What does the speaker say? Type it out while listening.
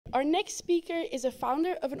Our next speaker is a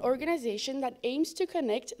founder of an organization that aims to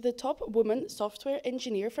connect the top woman software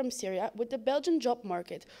engineer from Syria with the Belgian job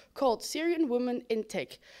market, called Syrian Women in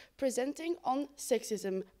Tech. Presenting on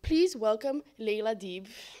sexism, please welcome Laila Deeb.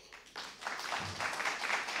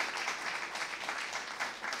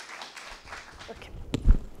 Okay.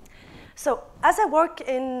 So, as I work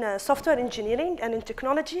in software engineering and in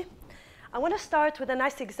technology, I want to start with a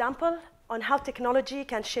nice example on how technology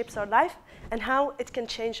can shape our life and how it can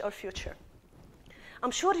change our future.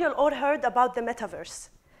 I'm sure you've all heard about the metaverse.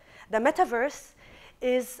 The metaverse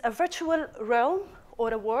is a virtual realm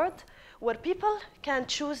or a world where people can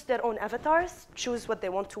choose their own avatars, choose what they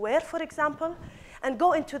want to wear, for example, and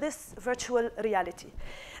go into this virtual reality.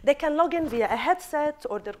 They can log in via a headset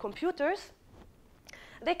or their computers.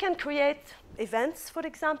 They can create events, for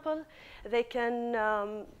example. They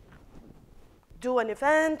can do an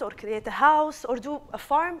event or create a house or do a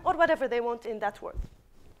farm or whatever they want in that world.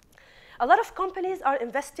 A lot of companies are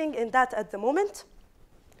investing in that at the moment.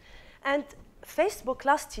 And Facebook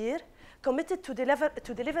last year committed to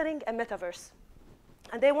delivering a metaverse.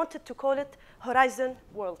 And they wanted to call it Horizon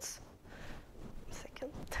Worlds.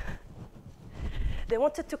 They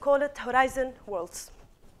wanted to call it Horizon Worlds.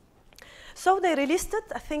 So they released it,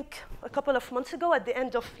 I think, a couple of months ago at the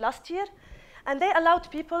end of last year. And they allowed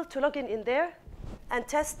people to log in there and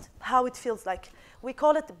test how it feels like. We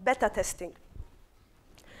call it beta testing.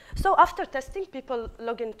 So after testing, people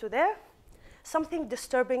log into there. Something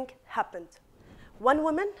disturbing happened. One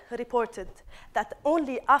woman reported that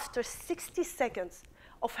only after 60 seconds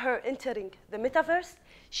of her entering the metaverse,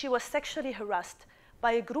 she was sexually harassed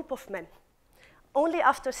by a group of men. Only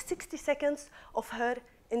after 60 seconds of her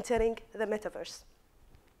entering the metaverse.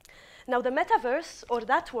 Now, the metaverse, or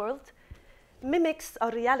that world, mimics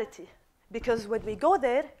our reality. Because when we go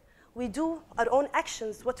there, we do our own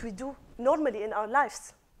actions, what we do normally in our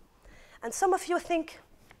lives. And some of you think,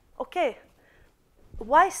 okay,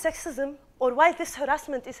 why sexism or why this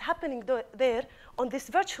harassment is happening there on this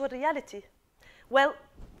virtual reality? Well,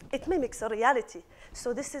 it mimics our reality.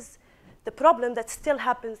 So this is the problem that still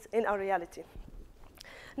happens in our reality.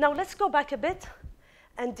 Now let's go back a bit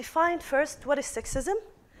and define first what is sexism,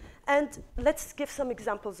 and let's give some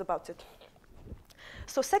examples about it.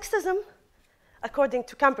 So sexism, according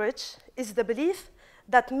to Cambridge, is the belief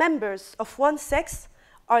that members of one sex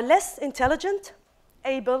are less intelligent,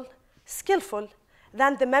 able, skillful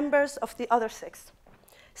than the members of the other sex,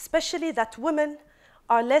 especially that women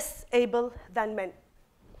are less able than men.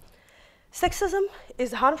 Sexism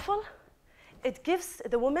is harmful. It gives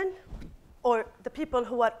the women, or the people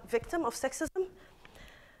who are victim of sexism,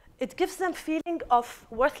 it gives them feeling of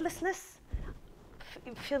worthlessness,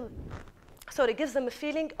 it gives them a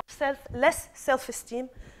feeling of less self-esteem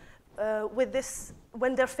with this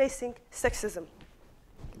when they're facing sexism.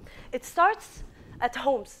 It starts at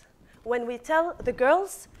homes, when we tell the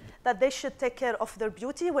girls that they should take care of their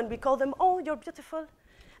beauty, when we call them, oh, you're beautiful,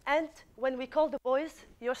 and when we call the boys,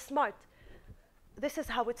 you're smart. This is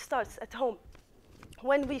how it starts at home.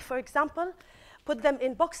 When we, for example, put them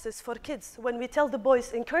in boxes for kids, when we tell the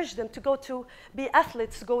boys, encourage them to go to be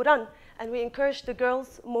athletes, go run, and we encourage the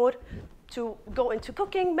girls more to go into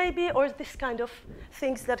cooking, maybe, or this kind of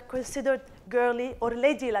things that are considered girly or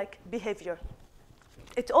ladylike behavior.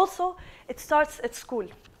 It starts at school.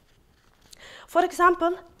 For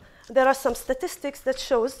example, there are some statistics that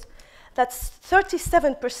shows that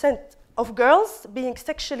 37% of girls being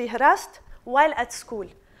sexually harassed while at school,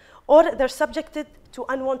 or they're subjected to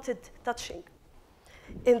unwanted touching.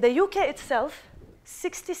 In the UK itself,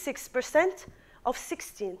 66% of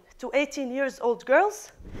 16 to 18 years old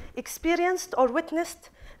girls experienced or witnessed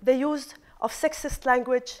the use of sexist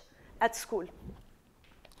language at school.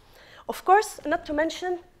 Of course, not to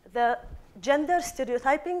mention the gender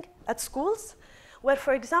stereotyping at schools, where,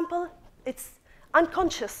 for example, it's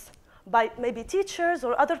unconscious by maybe teachers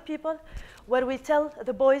or other people, where we tell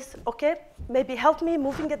the boys, okay, maybe help me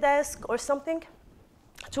moving a desk or something,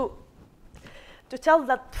 to tell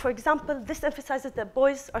that, for example, this emphasizes that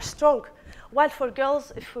boys are strong, while for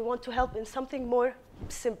girls, if we want to help in something more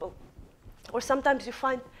simple. Or sometimes you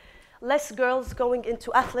find less girls going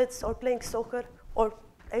into athletes or playing soccer or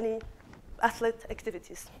any athlete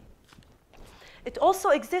activities. It also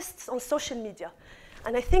exists on social media.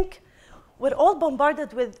 And I think we're all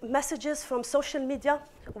bombarded with messages from social media.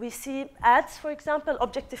 We see ads, for example,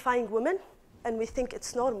 objectifying women, and we think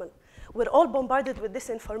it's normal. We're all bombarded with this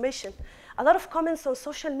information. A lot of comments on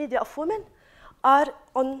social media of women are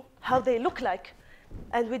on how they look like.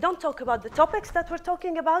 And we don't talk about the topics that we're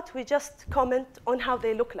talking about, we just comment on how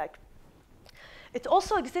they look like. It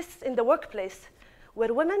also exists in the workplace,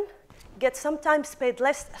 where women get sometimes paid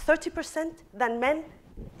less, 30%, than men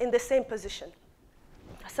in the same position.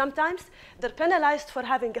 Sometimes they're penalized for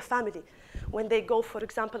having a family. When they go, for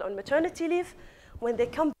example, on maternity leave, when they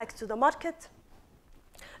come back to the market,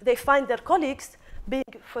 they find their colleagues being,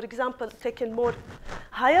 for example, taking more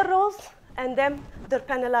higher roles, and then they're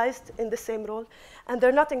penalized in the same role, and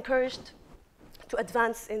they're not encouraged to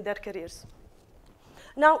advance in their careers.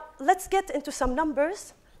 Now, let's get into some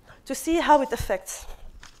numbers to see how it affects.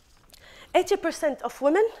 80% of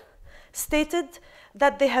women stated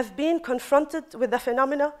that they have been confronted with the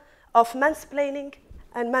phenomena of mansplaining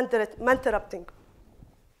and mentorrupting.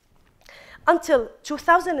 Until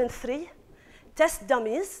 2003, test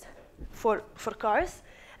dummies for cars,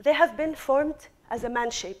 they have been formed as a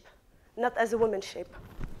man shape, not as a woman shape.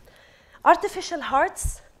 Artificial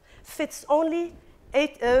hearts fits only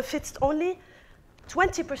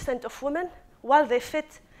 20% of women, while they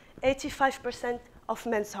fit 85% of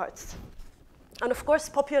men's hearts. And of course,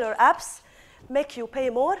 popular apps make you pay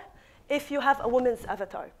more if you have a woman's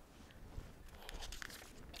avatar.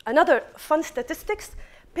 Another fun statistics,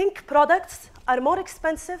 pink products are more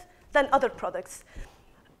expensive than other products.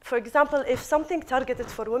 For example, if something targeted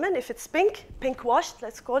for women, if it's pink washed,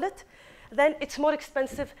 let's call it, then it's more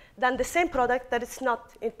expensive than the same product that is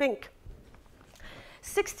not in pink.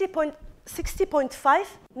 60.5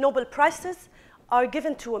 Nobel Prizes are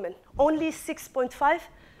given to women, only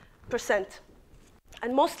 6.5%,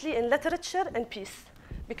 and mostly in literature and peace,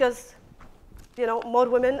 because more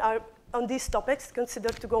women are on these topics,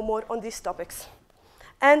 considered to go more on these topics.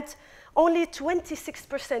 And only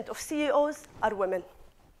 26% of CEOs are women.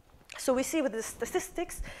 So we see with the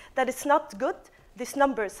statistics that it's not good. These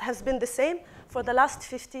numbers have been the same for the last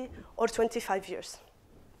 50 or 25 years.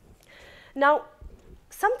 Now,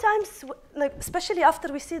 sometimes, especially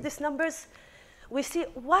after we see these numbers, we see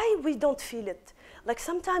why we don't feel it. Like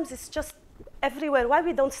sometimes it's just everywhere, why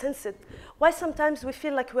we don't sense it. Why sometimes we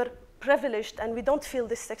feel like we're privileged and we don't feel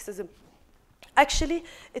this sexism. Actually,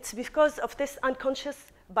 it's because of this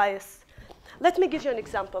unconscious bias. Let me give you an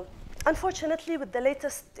example. Unfortunately, with the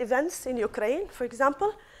latest events in Ukraine, for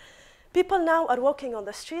example, people now are walking on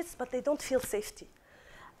the streets, but they don't feel safety.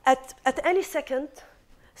 At any second,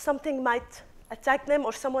 something might attack them,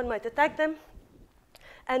 or someone might attack them,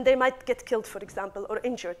 and they might get killed, for example, or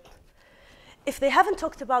injured. If they haven't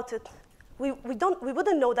talked about it, we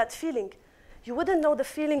wouldn't know that feeling. You wouldn't know the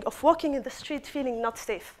feeling of walking in the street feeling not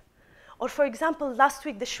safe. Or for example, last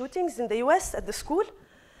week, the shootings in the US at the school,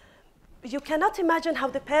 you cannot imagine how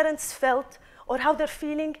the parents felt or how they're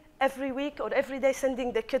feeling every week or every day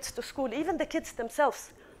sending their kids to school, even the kids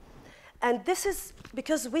themselves. And this is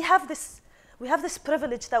because we have this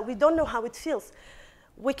privilege that we don't know how it feels.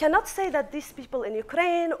 We cannot say that these people in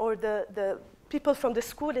Ukraine or the people from the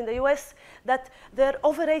school in the US, that they're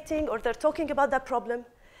overrating or they're talking about that problem.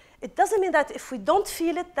 It doesn't mean that if we don't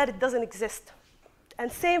feel it, that it doesn't exist.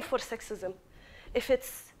 And same for sexism. If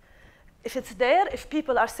it's there, if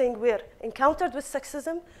people are saying we're encountered with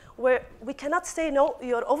sexism, where we cannot say, no,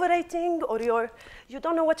 you're overrating, or you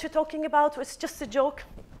don't know what you're talking about, or it's just a joke.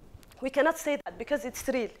 We cannot say that because it's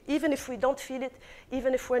real, even if we don't feel it,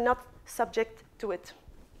 even if we're not subject to it.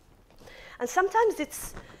 And sometimes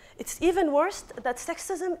it's even worse that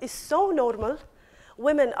sexism is so normal,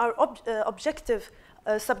 women are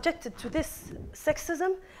subjected to this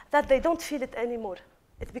sexism, that they don't feel it anymore.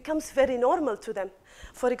 It becomes very normal to them.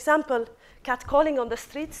 For example, catcalling on the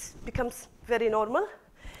streets becomes very normal.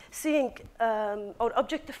 Seeing or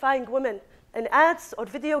objectifying women in ads or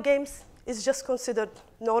video games is just considered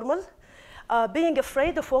normal. Being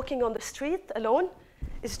afraid of walking on the street alone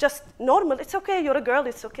is just normal. It's okay, you're a girl,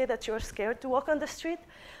 it's okay that you're scared to walk on the street.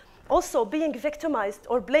 Also, being victimized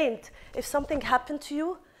or blamed if something happened to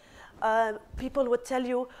you, people would tell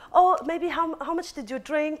you, oh, maybe how much did you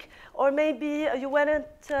drink? Or maybe you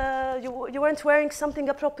weren't wearing something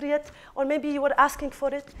appropriate, or maybe you were asking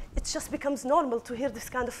for it. It just becomes normal to hear this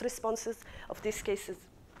kind of responses of these cases.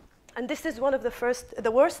 And this is one of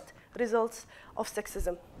the worst results of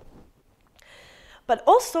sexism. But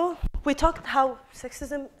also, we talked how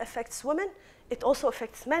sexism affects women. It also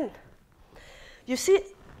affects men. You see,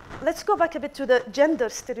 let's go back a bit to the gender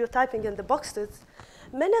stereotyping in the boxes.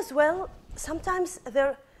 Men as well, sometimes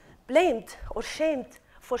they're blamed or shamed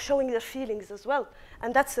for showing their feelings as well.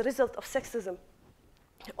 And that's a result of sexism.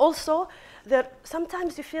 Also,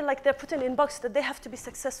 sometimes you feel like they're put in boxes that they have to be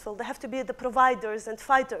successful. They have to be the providers and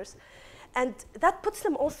fighters. And that puts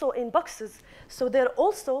them also in boxes. So they're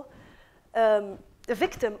also a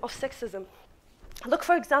victim of sexism. Look,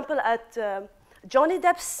 for example, at Johnny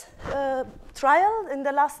Depp's trial in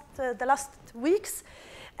the last weeks.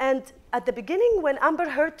 And at the beginning, when Amber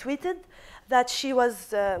Heard tweeted that she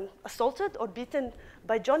was assaulted or beaten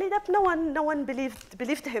by Johnny Depp, no one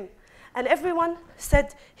believed him. And everyone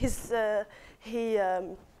said he's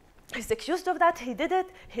accused of that, he did it,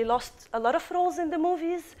 he lost a lot of roles in the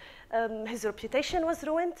movies, his reputation was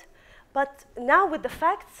ruined. But now with the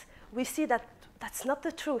facts, we see that that's not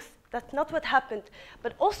the truth, that's not what happened.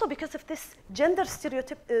 But also because of this gender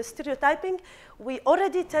stereotyping, we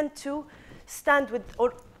already tend to stand with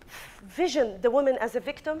or vision the woman as a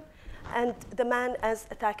victim and the man as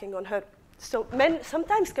attacking on her. So men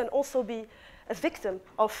sometimes can also be a victim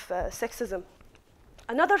of sexism.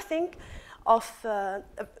 Another thing of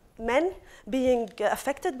men being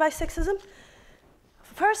affected by sexism,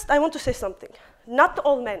 first I want to say something. Not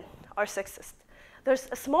all men are sexist. There's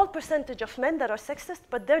a small percentage of men that are sexist,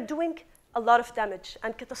 but they're doing a lot of damage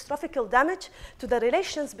and catastrophic damage to the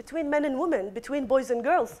relations between men and women, between boys and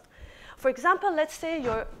girls. For example, let's say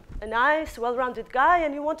you're a nice, well-rounded guy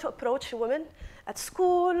and you want to approach a woman at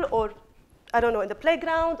school or, I don't know, in the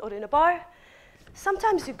playground or in a bar.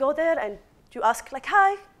 Sometimes you go there and you ask, like,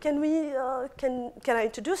 hi, can I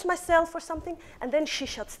introduce myself or something? And then she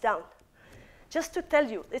shuts down. Just to tell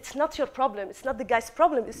you, it's not your problem, it's not the guy's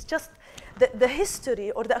problem, it's just the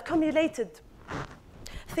history or the accumulated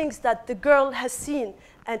things that the girl has seen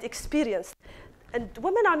and experienced. And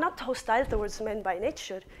women are not hostile towards men by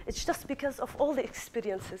nature, it's just because of all the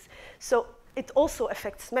experiences. So it also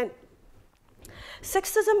affects men.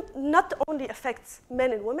 Sexism not only affects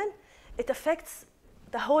men and women, it affects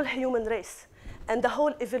the whole human race and the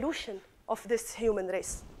whole evolution of this human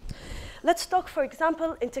race. Let's talk, for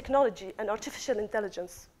example, in technology and artificial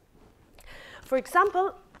intelligence. For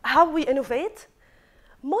example, how we innovate.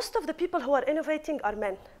 Most of the people who are innovating are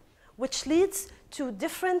men, which leads to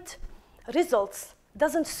different results.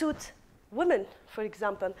 Doesn't suit women, for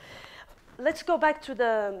example. Let's go back to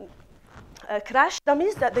the crash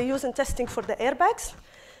dummies that they use in testing for the airbags.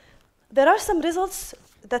 There are some results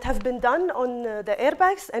that have been done on the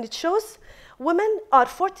airbags, and it shows women are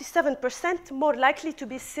 47% more likely to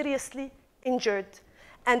be seriously injured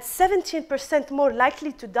and 17% more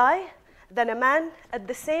likely to die than a man at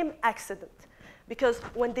the same accident. Because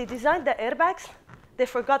when they designed the airbags, they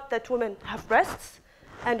forgot that women have breasts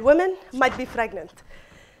and women might be pregnant.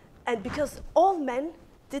 And because all men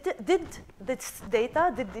did this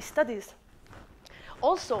data, did these studies.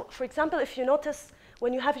 Also, for example, if you notice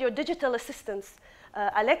when you have your digital assistants,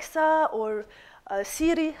 Alexa or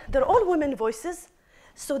Siri, they're all women voices.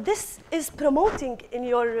 So this is promoting in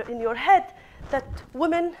your head that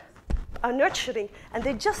women are nurturing and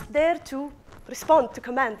they're just there to respond to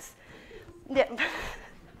commands. Yeah.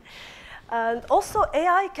 And also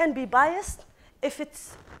AI can be biased if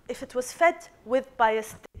it was fed with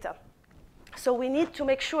biased data. So we need to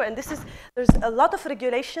make sure, and there's a lot of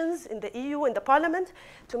regulations in the EU, in the Parliament,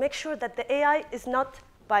 to make sure that the AI is not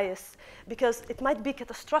biased, because it might be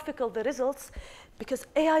catastrophic, the results, because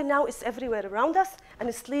AI now is everywhere around us, and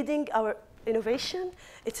it's leading our innovation.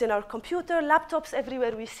 It's in our computer, laptops,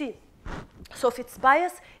 everywhere we see. So if it's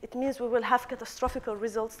biased, it means we will have catastrophic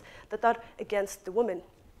results that are against the women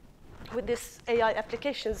with these AI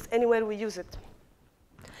applications anywhere we use it.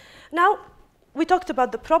 Now, we talked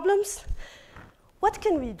about the problems. What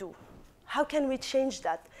can we do? How can we change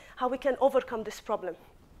that? How we can overcome this problem?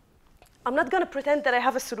 I'm not going to pretend that I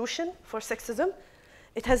have a solution for sexism.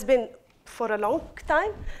 It has been for a long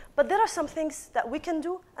time, but there are some things that we can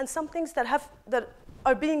do and some things that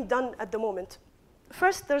are being done at the moment.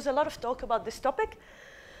 First, there's a lot of talk about this topic.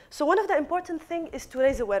 So one of the important things is to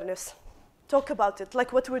raise awareness. Talk about it,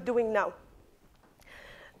 like what we're doing now.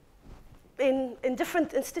 In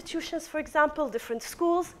different institutions, for example, different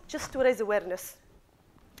schools, just to raise awareness.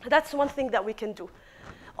 That's one thing that we can do.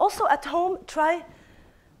 Also at home, try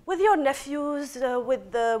with your nephews,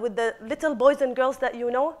 with the little boys and girls that you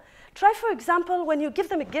know. Try, for example, when you give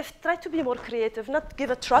them a gift, try to be more creative. Not give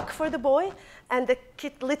a truck for the boy and a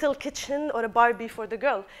little kitchen or a Barbie for the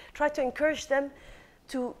girl. Try to encourage them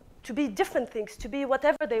to be different things, to be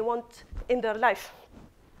whatever they want in their life.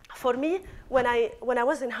 For me, when I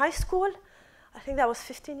was in high school, I think that was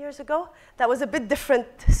 15 years ago, that was a bit different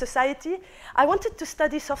society. I wanted to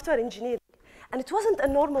study software engineering. And it wasn't a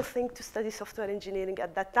normal thing to study software engineering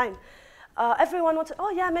at that time. Everyone wanted, oh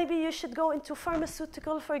yeah, maybe you should go into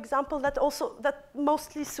pharmaceutical, for example, that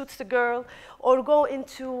mostly suits the girl, or go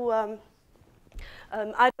into,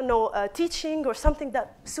 I don't know, teaching or something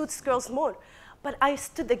that suits girls more. But I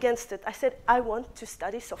stood against it. I said, I want to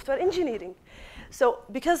study software engineering. So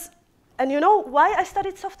and you know why I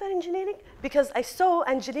studied software engineering? Because I saw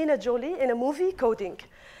Angelina Jolie in a movie, Coding.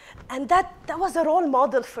 And that was a role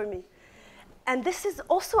model for me. And this is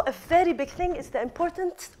also a very big thing, is the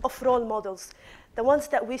importance of role models, the ones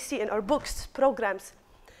that we see in our books, programs.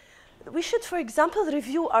 We should, for example,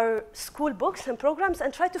 review our school books and programs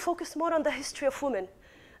and try to focus more on the history of women.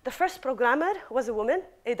 The first programmer was a woman,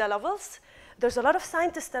 Ada Lovelace. There's a lot of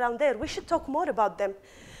scientists around there. We should talk more about them.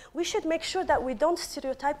 We should make sure that we don't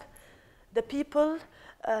stereotype the people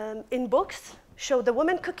in books, show the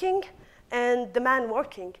woman cooking and the man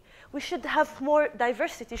working. We should have more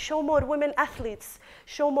diversity, show more women athletes,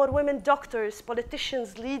 show more women doctors,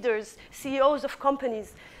 politicians, leaders, CEOs of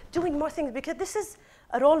companies, doing more things, because this is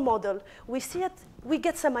a role model. We see it, we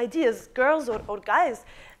get some ideas, girls or guys,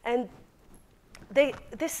 and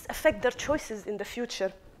this affects their choices in the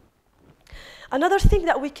future. Another thing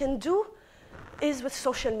that we can do is with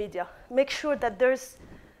social media. Make sure that there's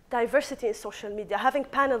diversity in social media, having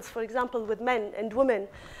panels, for example, with men and women,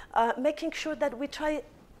 making sure that we try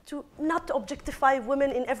to not objectify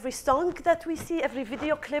women in every song that we see, every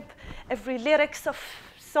video clip, every lyrics of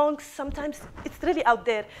songs. Sometimes it's really out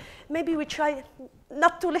there. Maybe we try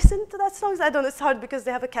not to listen to that songs. I don't know, it's hard because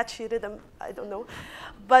they have a catchy rhythm, I don't know.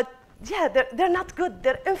 But yeah, they're not good.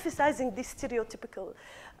 They're emphasizing these stereotypical,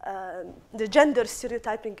 the gender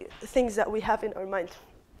stereotyping things that we have in our mind.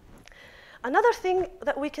 Another thing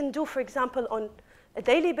that we can do, for example, on a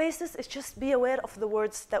daily basis is just be aware of the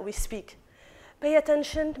words that we speak. Pay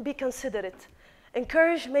attention, be considerate.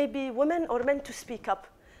 Encourage maybe women or men to speak up.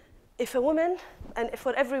 If a woman, and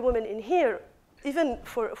for every woman in here, even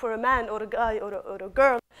for a man or a guy or a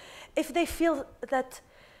girl, if they feel that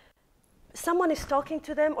someone is talking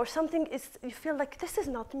to them or something is, you feel like this is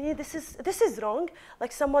not me, this is wrong,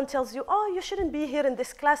 like someone tells you, oh, you shouldn't be here in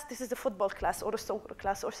this class, this is a football class or a soccer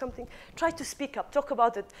class or something, try to speak up, talk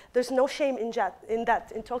about it. There's no shame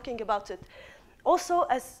in talking about it. Also,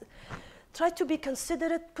 try to be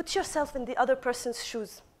considerate, put yourself in the other person's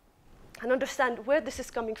shoes and understand where this is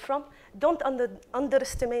coming from. Don't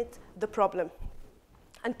underestimate the problem.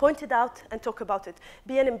 And point it out and talk about it.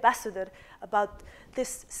 Be an ambassador about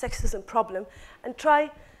this sexism problem and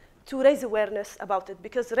try to raise awareness about it,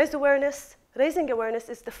 because raising awareness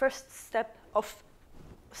is the first step of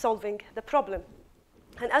solving the problem.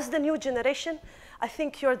 And as the new generation, I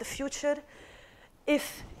think you're the future.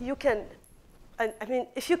 If you can,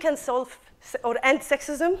 if you can solve or end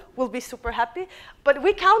sexism, we'll be super happy. But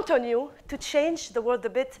we count on you to change the world a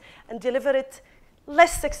bit and deliver it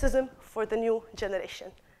less sexism for the new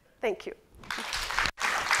generation. Thank you.